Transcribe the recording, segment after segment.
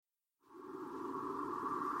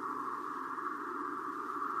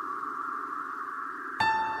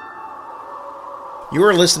You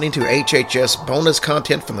are listening to HHS bonus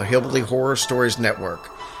content from the Hillbilly Horror Stories Network.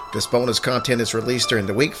 This bonus content is released during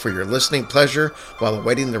the week for your listening pleasure while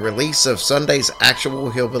awaiting the release of Sunday's actual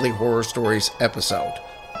Hillbilly Horror Stories episode.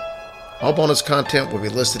 All bonus content will be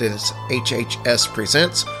listed as HHS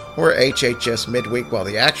Presents or HHS Midweek, while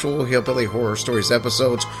the actual Hillbilly Horror Stories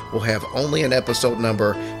episodes will have only an episode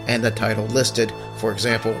number and the title listed, for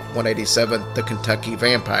example, 187, The Kentucky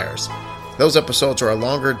Vampires. Those episodes are a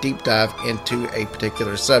longer deep dive into a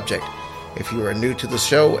particular subject. If you are new to the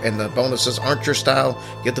show and the bonuses aren't your style,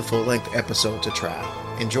 get the full-length episodes a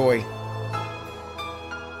try. Enjoy!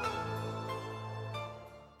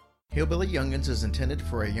 Hillbilly Youngins is intended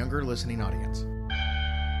for a younger listening audience.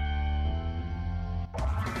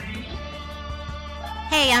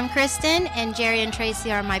 Hey, I'm Kristen, and Jerry and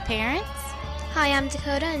Tracy are my parents. Hi, I'm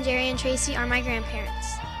Dakota, and Jerry and Tracy are my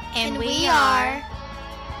grandparents. And we are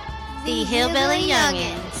the Hillbilly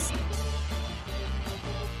Youngins.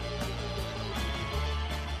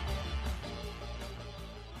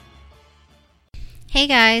 Hey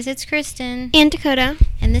guys, it's Kristen. And Dakota.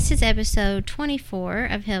 And this is episode 24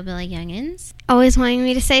 of Hillbilly Youngins. Always wanting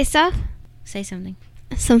me to say stuff? Say something.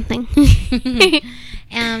 Something.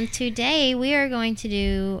 Today we are going to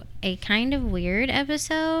do a kind of weird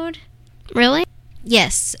episode. Really?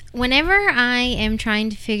 Yes. Whenever I am trying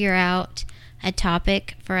to figure out a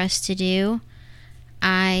topic for us to do,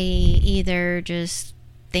 I either just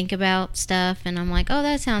think about stuff and I'm like, oh,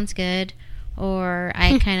 that sounds good. Or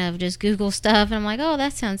I kind of just Google stuff and I'm like, oh,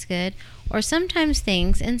 that sounds good. Or sometimes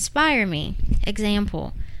things inspire me.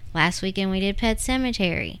 Example, last weekend we did Pet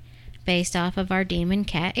Sematary based off of our demon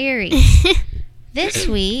cat Aries. This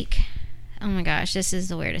week, oh my gosh, this is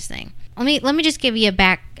the weirdest thing. Let me just give you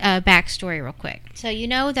a backstory real quick. So you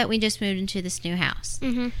know that we just moved into this new house.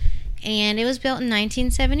 Mm-hmm. And it was built in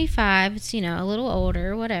 1975. It's, a little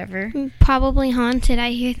older, whatever. Probably haunted. I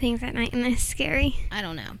hear things at night and it's scary. I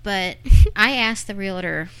don't know. But I asked the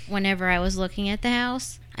realtor whenever I was looking at the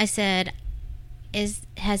house, I said,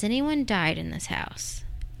 has anyone died in this house?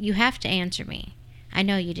 You have to answer me. I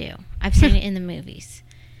know you do. I've seen it in the movies.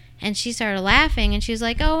 And she started laughing and she was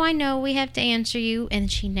like, oh, I know, we have to answer you.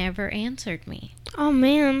 And she never answered me. Oh,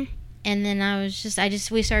 man. And then we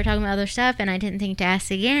started talking about other stuff, and I didn't think to ask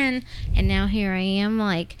again, and now here I am,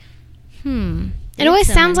 like, It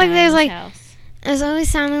always sounds like it's always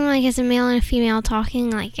sounding like it's a male and a female talking,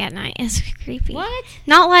 like, at night. It's creepy. What?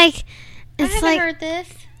 Not like, I haven't heard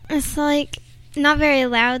this. It's, like, not very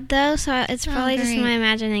loud, though, so it's probably just my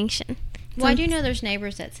imagination. Well, I do know there's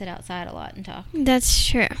neighbors that sit outside a lot and talk. That's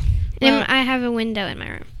true. Well, and I have a window in my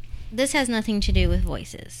room. This has nothing to do with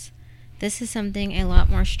voices. This is something a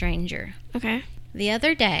lot more stranger. Okay. The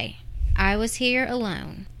other day, I was here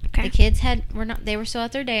alone. Okay. The kids were still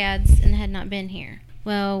at their dad's and had not been here.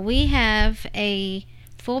 Well, we have a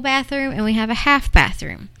full bathroom and we have a half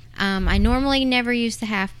bathroom. I normally never use the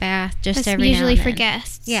half bath, just every now and then. Usually for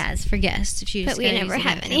guests. Yeah, it's for guests. But we never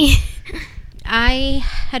have any. I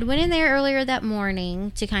had went in there earlier that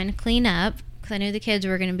morning to kind of clean up because I knew the kids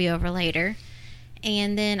were going to be over later.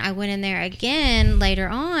 And then I went in there again later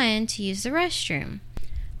on to use the restroom.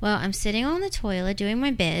 Well, I'm sitting on the toilet doing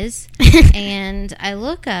my biz, and I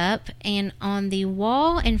look up, and on the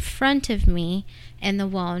wall in front of me and the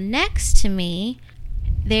wall next to me,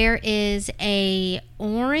 there is a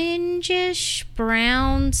orangish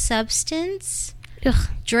brown substance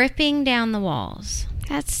dripping down the walls.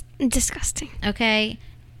 That's disgusting. Okay.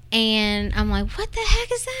 And I'm like, what the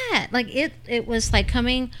heck is that? Like, it was like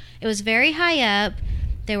it was very high up.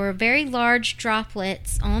 There were very large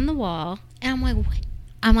droplets on the wall. And I'm like, what?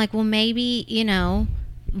 I'm like, well, maybe,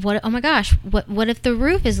 what? Oh my gosh, what if the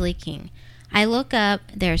roof is leaking? I look up,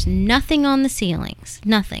 there's nothing on the ceilings.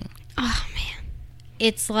 Nothing. Oh, man.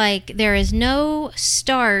 It's like there is no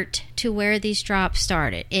start to where these drops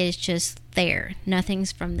started. It is just there.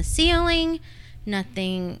 Nothing's from the ceiling.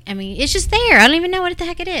 Nothing. I mean, it's just there. I don't even know what the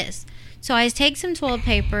heck it is. So I take some toilet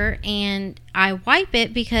paper and I wipe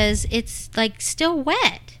it because it's like still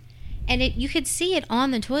wet. And you could see it on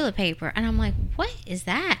the toilet paper. And I'm like, what is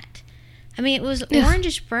that? I mean, it was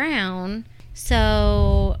orangish brown.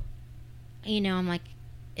 So, I'm like,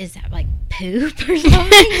 is that like poop or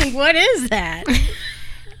something? Like, what is that?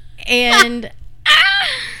 And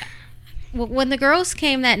when the girls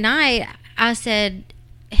came that night, I said,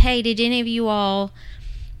 hey, did any of you all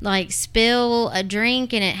like spill a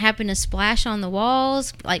drink and it happened to splash on the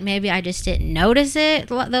walls? Like maybe I just didn't notice it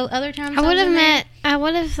the other times. I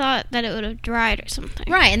would have thought that it would have dried or something.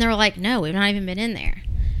 Right, and they were like, no, we've not even been in there.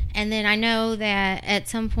 And then I know that at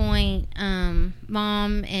some point,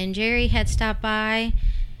 Mom and Jerry had stopped by,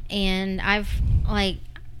 and I've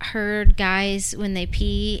heard guys when they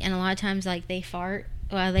pee, and a lot of times, like, they fart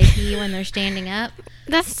while they pee when they're standing up.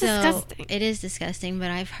 That's disgusting. It is disgusting,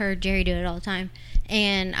 but I've heard Jerry do it all the time.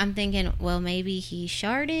 And I'm thinking, well, maybe he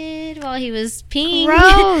sharted while he was peeing.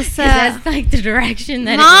 Gross. That's like the direction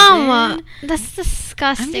that Mama, it was in. That's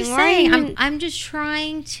disgusting. I'm just saying, I'm just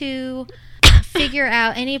trying to figure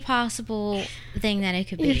out any possible thing that it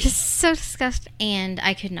could be. You're just so disgusting. And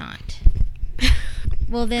I could not.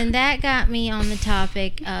 Well, then that got me on the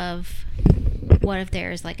topic of, what if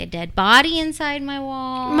there's like a dead body inside my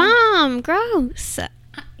wall? Mom, gross.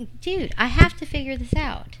 Dude, I have to figure this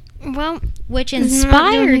out. Well, which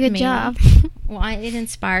inspired me. Good job. Well, it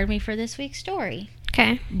inspired me for this week's story.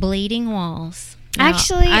 Okay. Bleeding walls. Now,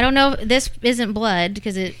 actually, I don't know. This isn't blood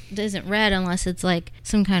because it isn't red unless it's like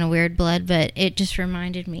some kind of weird blood, but it just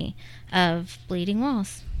reminded me of bleeding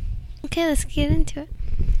walls. Okay, let's get into it.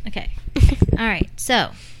 Okay. All right.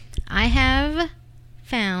 So, I have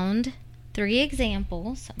found 3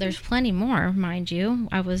 examples. There's plenty more, mind you.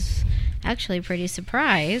 I was actually pretty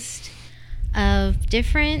surprised of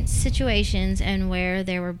different situations and where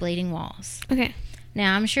there were bleeding walls. Okay.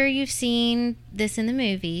 Now, I'm sure you've seen this in the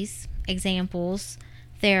movies. Examples.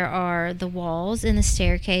 There are the walls in the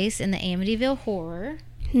staircase in the Amityville Horror.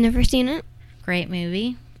 Never seen it. Great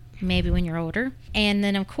movie. Maybe when you're older. And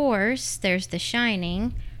then, of course, there's The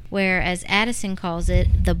Shining, where, as Addison calls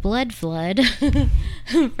it, the blood flood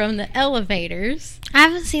from the elevators. I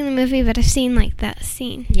haven't seen the movie, but I've seen like that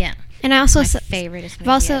scene. Yeah. And I also my favorite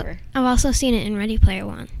movie ever. I've also seen it in Ready Player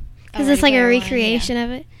One because it's like a recreation of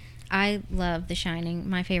it. I love The Shining,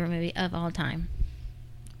 my favorite movie of all time,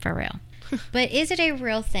 for real. But is it a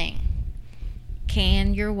real thing?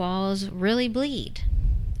 Can your walls really bleed?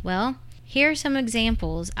 Well, here are some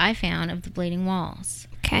examples I found of the bleeding walls.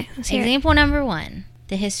 Okay, let's hear Example number 1,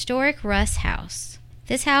 the historic Russ House.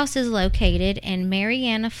 This house is located in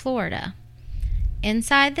Marianna, Florida.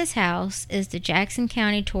 Inside this house is the Jackson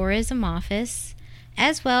County Tourism Office,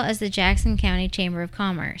 as well as the Jackson County Chamber of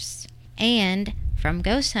Commerce, and, from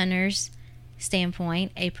ghost hunters'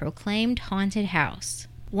 standpoint, a proclaimed haunted house.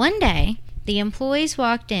 One day, the employees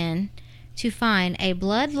walked in to find a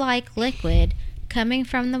blood-like liquid coming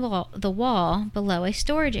from the wall below a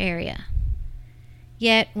storage area.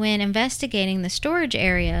 Yet, when investigating the storage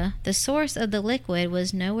area, the source of the liquid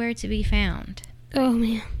was nowhere to be found. Oh,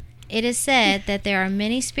 man. It is said that there are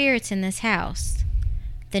many spirits in this house,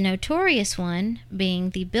 the notorious one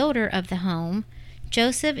being the builder of the home,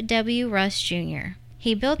 Joseph W. Russ Jr.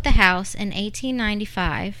 He built the house in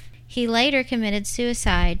 1895. He later committed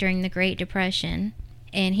suicide during the Great Depression,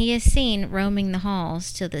 and he is seen roaming the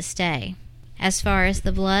halls to this day. As far as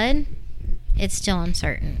the blood, it's still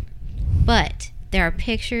uncertain, but there are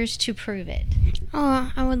pictures to prove it.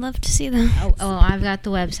 Oh, I would love to see them. Oh, I've got the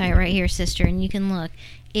website right here, sister, and you can look.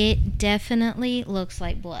 It definitely looks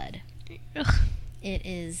like blood. Ugh. It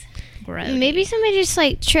is gross. Maybe somebody just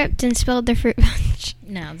like tripped and spilled their fruit punch.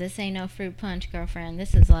 No, this ain't no fruit punch, girlfriend.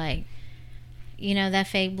 This is like, you know, that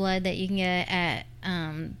fake blood that you can get at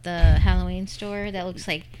the Halloween store that looks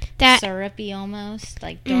like that syrupy almost,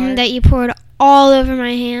 like dark. That you poured all over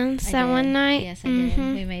my hands one night. Yes, I did.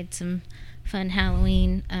 We made some fun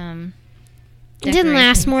Halloween it didn't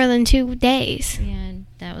last more than 2 days. Yeah,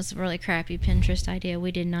 that was a really crappy Pinterest idea.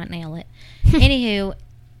 We did not nail it. Anywho,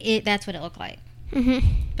 that's what it looked like.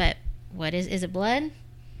 But what is it blood?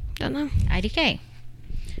 Don't know. IDK.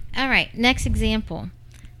 All right, next example.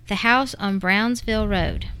 The house on Brownsville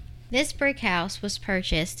Road. This brick house was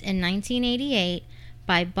purchased in 1988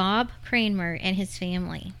 by Bob Cranmer and his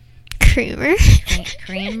family. Kramer? Kramer. It's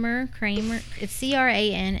Cranmer, Cranmer.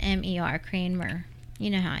 You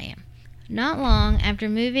know how I am. Not long after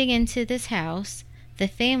moving into this house, the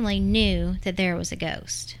family knew that there was a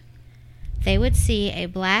ghost. They would see a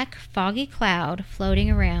black, foggy cloud floating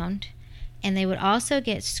around, and they would also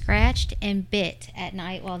get scratched and bit at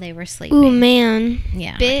night while they were sleeping. Ooh, man.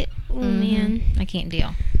 Yeah. Bit? Ooh, man. I can't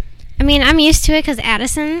deal. I mean, I'm used to it because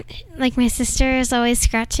Addison, like my sister, is always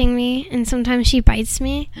scratching me, and sometimes she bites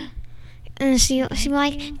me. And she'll be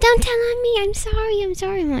like, "Don't tell on me, I'm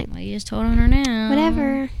sorry. I'm like, well, you just told on her now.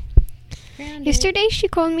 Whatever. Yesterday she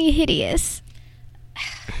called me hideous.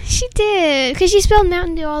 She did, because she spilled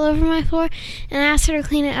Mountain Dew all over my floor, and I asked her to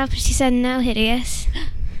clean it up, and she said, "No, hideous."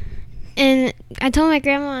 And I told my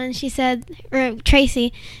grandma, and she said, or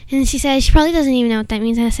Tracy, and she said, she probably doesn't even know what that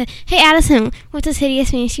means. And I said, "Hey, Addison, what does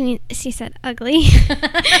hideous mean?" She said, "Ugly."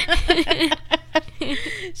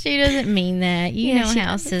 She doesn't mean that. You know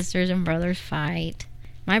how sisters and brothers fight.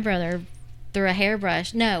 My brother threw a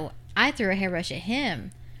hairbrush. No, I threw a hairbrush at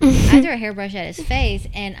him. I threw a hairbrush at his face,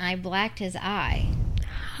 and I blacked his eye.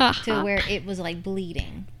 to where it was like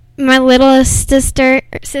bleeding. My littlest sister,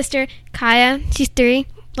 Kaya, she's 3.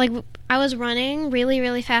 Like, I was running really,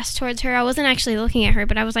 really fast towards her. I wasn't actually looking at her,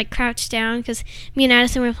 but I was like crouched down because me and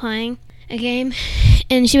Addison were playing a game,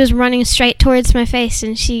 and she was running straight towards my face,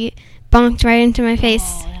 and she bonked right into my face.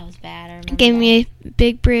 Oh, that was bad. I remember Gave me a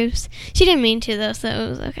big bruise. She didn't mean to, though, so it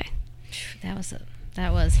was okay.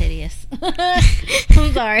 That was hideous.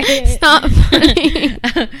 I'm sorry. It's not funny.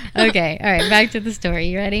 Okay, all right, back to the story.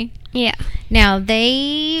 You ready? Yeah. Now,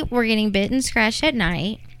 they were getting bit and scratched at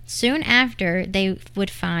night. Soon after, they would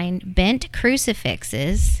find bent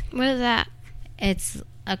crucifixes. What is that? It's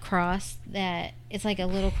a cross it's like a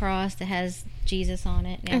little cross that has Jesus on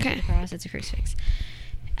it. Next to the cross, it's a crucifix.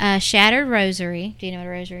 Shattered rosary. Do you know what a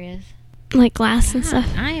rosary is? Like glass and stuff.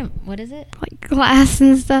 What is it? Like glass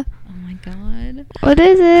and stuff. Oh my God. What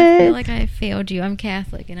is it? I feel like I failed you. I'm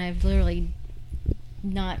Catholic, and I've literally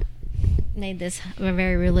not made this a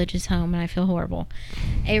very religious home, and I feel horrible.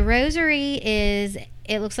 A rosary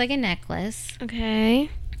it looks like a necklace. Okay.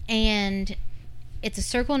 And it's a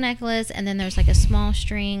circle necklace, and then there's like a small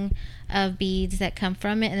string of beads that come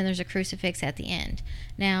from it, and then there's a crucifix at the end.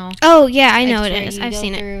 Now, oh yeah, I know what it is. I've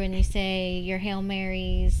seen it. You go through and you say your Hail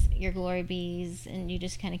Marys, your Glory Bees, and you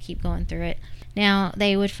just kind of keep going through it. Now,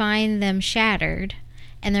 they would find them shattered,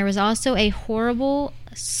 and there was also a horrible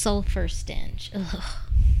sulfur stench. Ugh.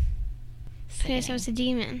 Okay, so it's a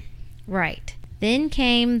demon. Right. Then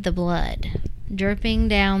came the blood dripping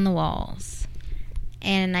down the walls.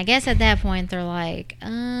 And I guess at that point they're like,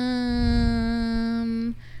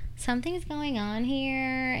 something's going on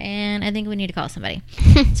here, and I think we need to call somebody.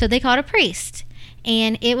 So they called a priest,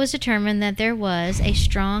 and it was determined that there was a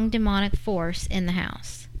strong demonic force in the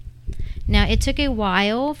house. Now, it took a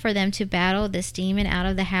while for them to battle this demon out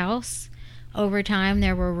of the house. Over time,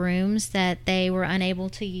 there were rooms that they were unable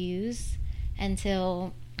to use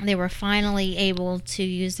until they were finally able to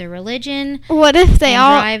use their religion. What if they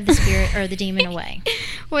all drive the spirit or the demon away?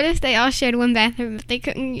 What if they all shared one bathroom but they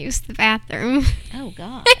couldn't use the bathroom? Oh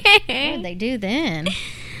God! What would they do then?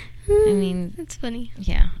 I mean, that's funny.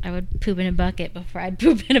 Yeah, I would poop in a bucket before I'd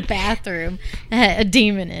poop in a bathroom that had a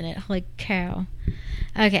demon in it. Holy cow!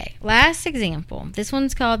 Okay, last example. This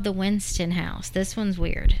one's called the Winston House. This one's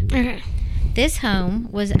weird. Okay. This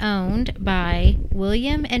home was owned by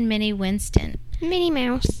William and Minnie Winston. Minnie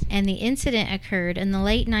Mouse. And the incident occurred in the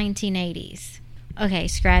late 1980s. Okay,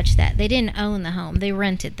 scratch that. They didn't own the home. They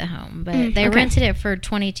rented the home. But they rented it for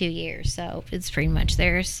 22 years, so it's pretty much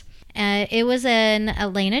theirs. It was in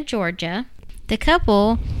Atlanta, Georgia. The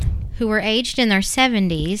couple, who were aged in their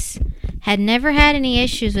 70s, had never had any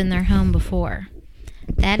issues in their home before.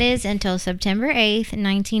 That is until September 8th,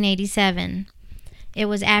 1987. It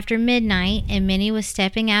was after midnight, and Minnie was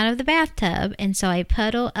stepping out of the bathtub and saw a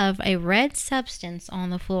puddle of a red substance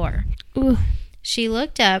on the floor. Ooh. She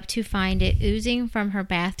looked up to find it oozing from her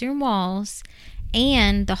bathroom walls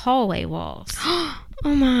and the hallway walls. Oh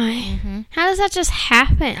my. Mm-hmm. How does that just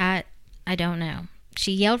happen? I don't know.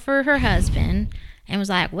 She yelled for her husband and was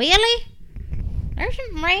like, Willie, there's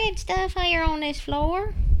some red stuff here on this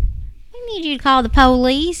floor. We need you to call the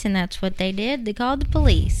police. And that's what they did. They called the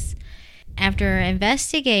police. After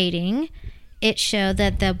investigating, it showed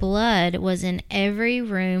that the blood was in every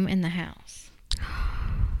room in the house.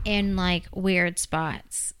 In, like, weird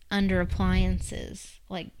spots. Under appliances.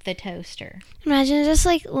 Like the toaster. Imagine just,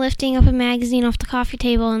 like, lifting up a magazine off the coffee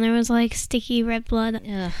table and there was, like, sticky red blood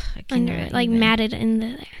under it. Like, matted in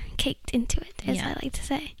there. Caked into it, as I like to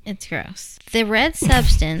say. It's gross. The red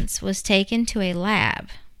substance was taken to a lab.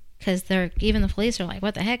 Because even the police are like,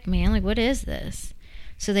 what the heck, man? Like, what is this?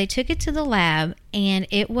 So they took it to the lab, and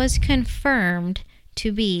it was confirmed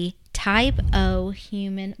to be type O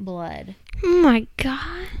human blood. Oh, my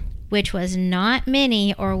God. Which was not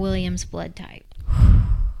Minnie or William's blood type.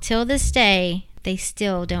 Till this day, they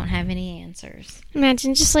still don't have any answers.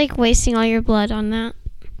 Imagine just, like, wasting all your blood on that.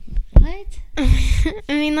 What?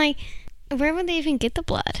 I mean, like, where would they even get the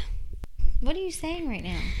blood? What are you saying right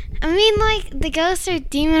now? I mean, like, the ghost or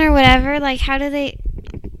demon or whatever, like, how do they...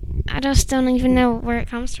 I just don't even know where it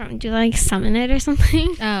comes from. Do you, like, summon it or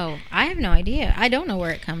something? Oh, I have no idea. I don't know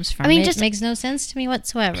where it comes from. I mean, it makes no sense to me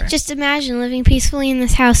whatsoever. Just imagine living peacefully in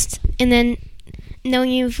this house and then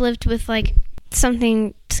knowing you've lived with, like,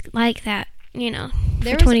 something like that, you know,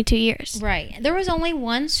 for 22 years. Right. There was only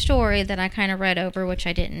one story that I kind of read over, which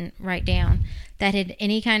I didn't write down, that had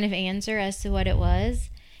any kind of answer as to what it was.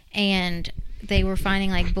 And they were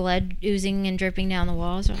finding, like, blood oozing and dripping down the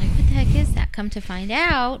walls. They're like, what the heck is that? Come to find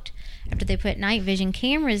out, after they put night vision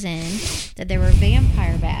cameras in, that there were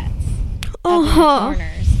vampire bats up in the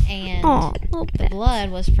corners. And and little the blood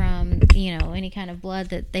was from, any kind of blood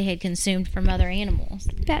that they had consumed from other animals.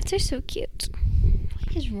 Bats are so cute.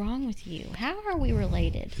 What is wrong with you? How are we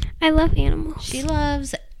related? I love animals. She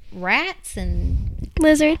loves rats and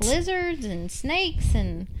lizards and snakes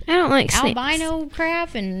and I don't like snakes. Albino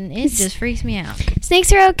crap, and it just freaks me out.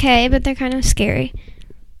 Snakes are okay, but they're kind of scary.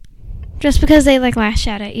 Just because they lash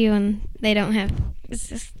out at you and they don't have. It's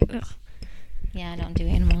just. Ugh. Yeah, I don't do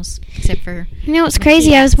animals except for. You know what's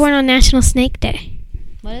crazy? I was born on National Snake Day.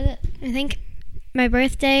 What is it? I think my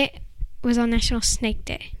birthday was on National Snake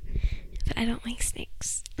Day, but I don't like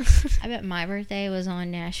snakes. I bet my birthday was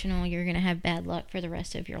on National You're Gonna Have Bad Luck for the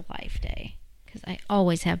Rest of Your Life Day, because I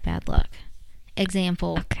always have bad luck.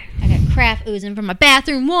 Example: okay. I got crap oozing from my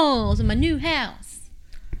bathroom walls in my new house.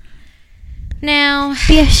 Now,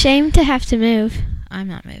 be ashamed to have to move. I'm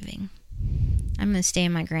not moving. I'm gonna stay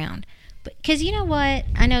in my ground. But because you know what,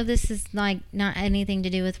 I know this is not anything to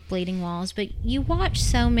do with bleeding walls, but you watch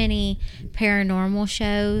so many paranormal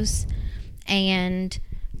shows, and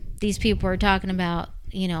these people are talking about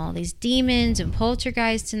all these demons and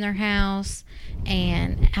poltergeists in their house,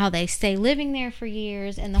 and how they stay living there for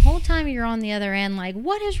years, and the whole time you're on the other end like,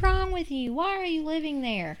 what is wrong with you? Why are you living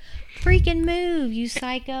there? Freaking move, you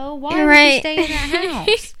psycho. Why would you stay in that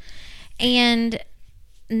house? And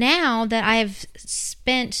now that I've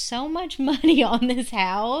spent so much money on this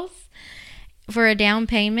house for a down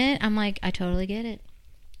payment, I'm like, I totally get it.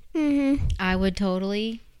 Mm-hmm. I would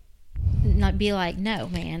totally not be like, no,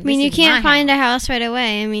 man. I mean, you can't find a house right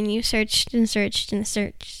away. I mean, you searched and searched and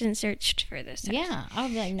searched and searched for this house. Yeah, I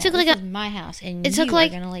would be like, no, this is my house, and it you took are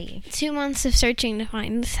going to leave. 2 months of searching to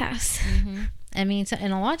find this house. Mm-hmm. I mean,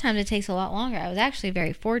 and a lot of times it takes a lot longer. I was actually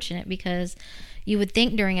very fortunate because you would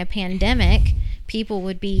think during a pandemic people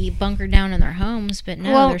would be bunkered down in their homes, but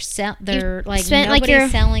no, they're like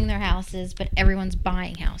nobody's selling their houses, but everyone's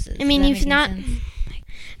buying houses. I mean, you've not.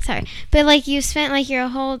 Sorry, but you spent your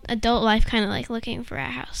whole adult life kind of looking for a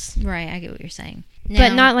house. Right, I get what you're saying.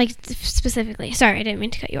 But not specifically. Sorry, I didn't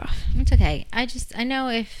mean to cut you off. It's okay. I know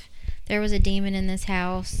if there was a demon in this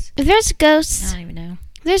house. If there's ghosts, I don't even know.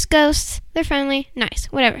 If there's ghosts, they're friendly, nice,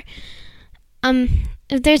 whatever.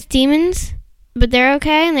 If there's demons, but they're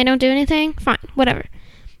okay and they don't do anything, fine, whatever.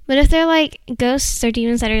 But if they're ghosts or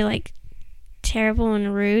demons that are terrible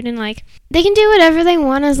and rude and they can do whatever they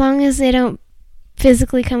want as long as they don't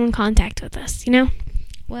physically come in contact with us,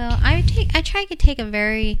 Well, I try to take a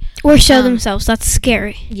very or show themselves. That's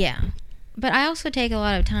scary. Yeah, but I also take a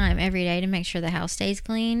lot of time every day to make sure the house stays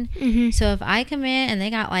clean. Mm-hmm. So if I come in and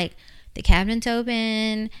they got the cabinets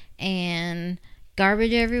open and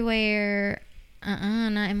garbage everywhere,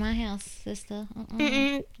 not in my house, sister.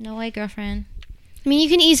 No way, girlfriend. I mean, you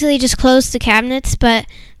can easily just close the cabinets, but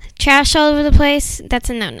trash all over the place, that's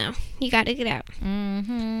a no-no. You gotta get out.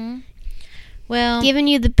 Mm-hmm. Well, giving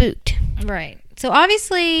you the boot. Right. So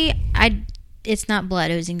obviously, it's not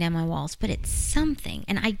blood oozing down my walls, but it's something,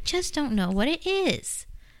 and I just don't know what it is.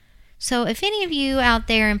 So if any of you out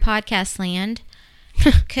there in podcast land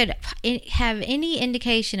could have any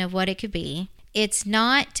indication of what it could be, it's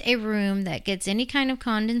not a room that gets any kind of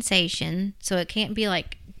condensation, so it can't be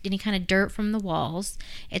any kind of dirt from the walls.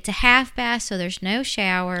 It's a half bath, so there's no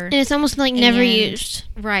shower. And it's almost never used.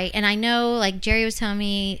 Right. And I know, Jerry was telling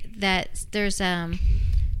me that there's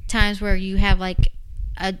times where you have a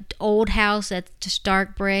old house that's just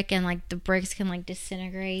dark brick and the bricks can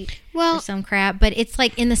disintegrate or some crap, but it's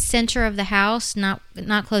in the center of the house, not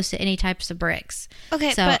close to any types of bricks.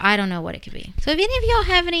 Okay, so I don't know what it could be. So if any of y'all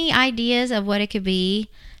have any ideas of what it could be,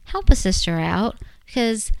 help a sister out,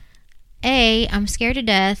 because A, I'm scared to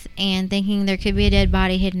death and thinking there could be a dead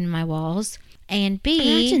body hidden in my walls, and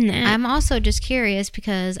B, I'm also just curious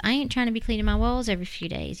because I ain't trying to be cleaning my walls every few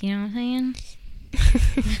days, you know what I'm saying?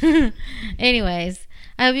 Anyways,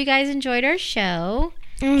 I hope you guys enjoyed our show.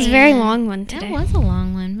 It was a very long one today. That was a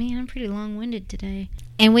long one. Man, I'm pretty long-winded today.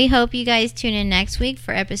 And we hope you guys tune in next week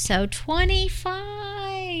for episode 25.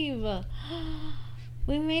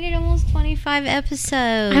 We made it almost 25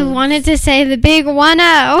 episodes. I wanted to say the big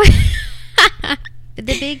 1-0. The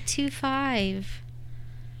big 2-5.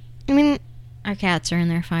 I mean, our cats are in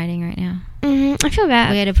there fighting right now. I feel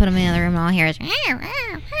bad. We had to put them in the other room. All here is. We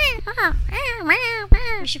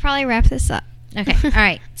should probably wrap this up. Okay. All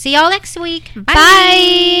right. See y'all next week. Bye.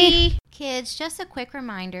 Bye. Kids, just a quick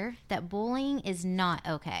reminder that bullying is not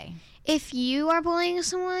okay. If you are bullying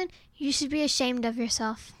someone, you should be ashamed of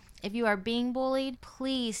yourself. If you are being bullied,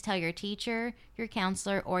 please tell your teacher, your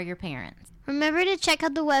counselor, or your parents. Remember to check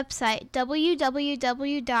out the website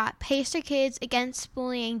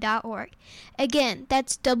www.pacerkidsagainstbullying.org. Again,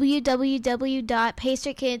 that's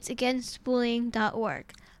www.pacerkidsagainstbullying.org.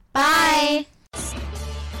 Bye.